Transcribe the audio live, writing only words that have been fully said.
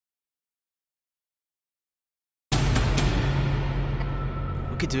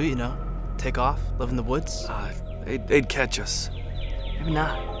could do it, you know. Take off, live in the woods. They'd catch us. Maybe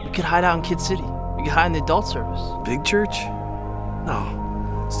not. We could hide out in Kid City. We could hide in the adult service. Big church?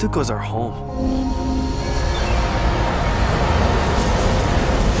 No. Stuco's our home.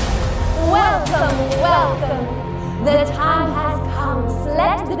 Welcome, welcome. The time has come to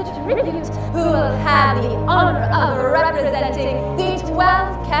select the tribute who will have the honor of representing the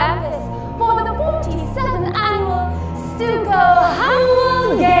 12th campus for the 47th annual Stuco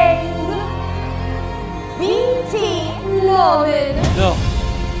Humble Games. B.T. Norman. No,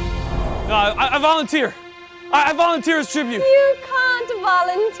 I volunteer. I volunteer as tribute. You can't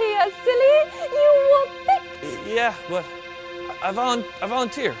volunteer, silly. You were picked. Yeah, but I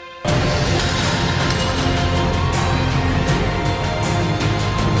volunteer.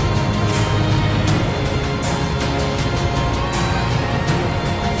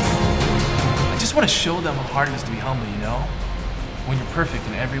 I just want to show them how hard it is to be humble, you know? When you're perfect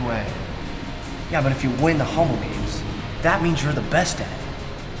in every way. Yeah, but if you win the Humble Games, that means you're the best at it.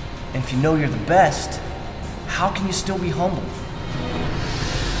 And if you know you're the best, how can you still be humble?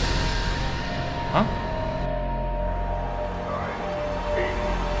 Huh? 9, 8,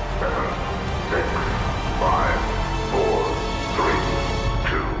 7, 6, 5, 4, 3,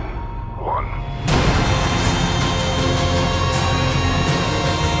 2, 1.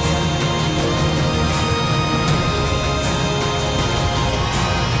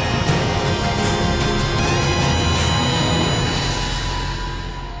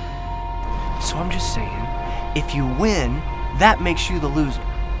 So I'm just saying, if you win, that makes you the loser,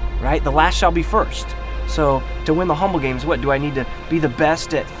 right? The last shall be first. So to win the Humble Games, what, do I need to be the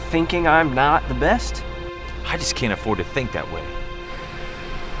best at thinking I'm not the best? I just can't afford to think that way.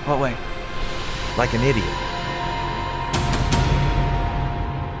 What way? Like an idiot.